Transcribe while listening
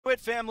Witt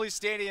Family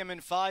Stadium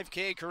and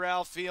 5K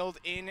Corral Field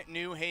in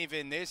New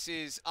Haven. This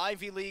is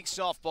Ivy League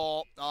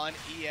softball on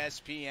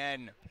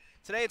ESPN.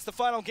 Today it's the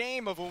final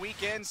game of a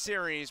weekend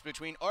series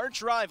between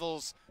arch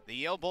rivals, the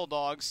Yale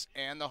Bulldogs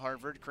and the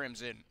Harvard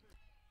Crimson.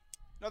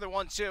 Another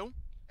 1-2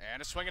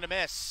 and a swing and a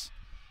miss.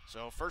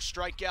 So first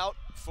strikeout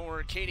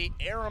for Katie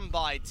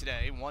Arambide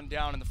today, one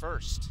down in the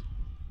first.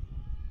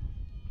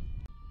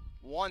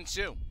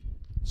 1-2,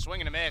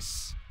 swing and a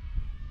miss.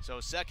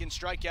 So second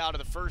strikeout of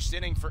the first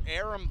inning for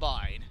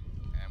Arambide.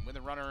 And with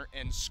a runner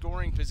in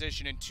scoring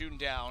position and 2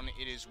 down,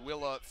 it is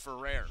Willa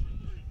Ferrer.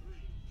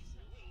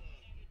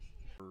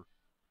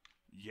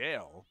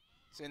 Yale.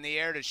 It's in the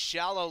air to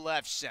shallow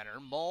left center.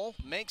 Mull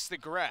makes the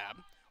grab.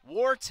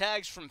 War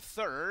tags from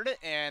third,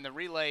 and the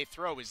relay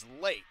throw is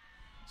late.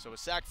 So a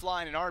sac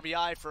fly and an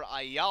RBI for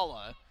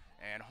Ayala,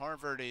 and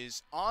Harvard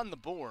is on the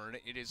board.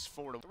 It is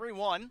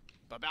 4-3-1.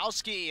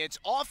 Babowski, it's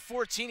off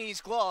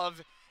Fortini's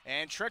glove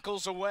and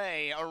trickles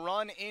away. A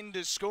run in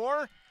to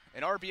score.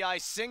 An RBI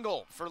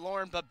single for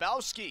Lauren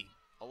Babowski.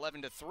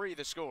 11-3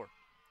 the score.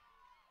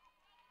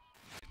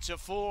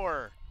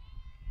 4.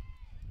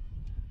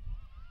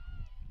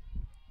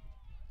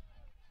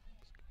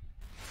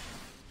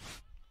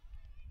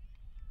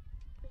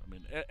 I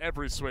mean,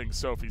 every swing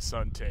Sophie's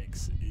son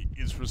takes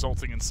is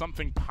resulting in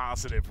something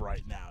positive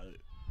right now.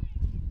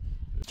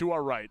 To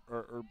our right,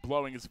 or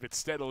blowing as if it's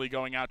steadily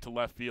going out to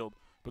left field,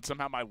 but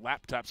somehow my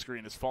laptop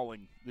screen is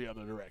falling the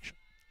other direction.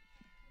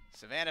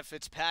 Savannah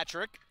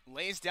Fitzpatrick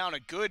lays down a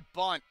good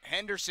bunt.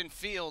 Henderson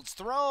Fields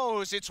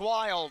throws. It's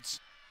wild.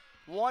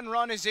 One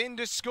run is in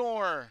to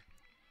score.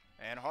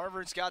 And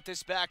Harvard's got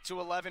this back to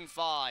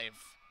 11-5.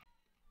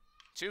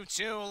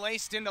 2-2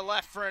 laced into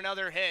left for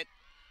another hit.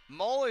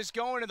 Mull is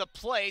going to the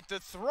plate. The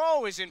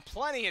throw is in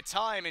plenty of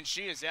time, and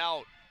she is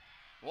out.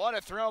 What a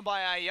throw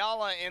by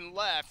Ayala in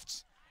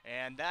left.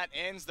 And that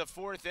ends the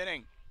 4th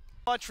inning.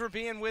 Much for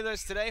being with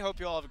us today. Hope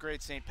you all have a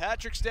great St.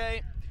 Patrick's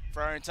Day.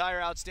 For our entire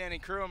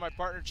outstanding crew and my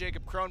partner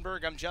Jacob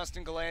Kronberg, I'm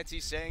Justin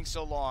Galanti saying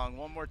so long.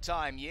 One more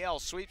time, Yale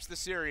sweeps the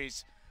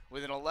series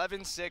with an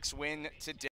 11-6 win today.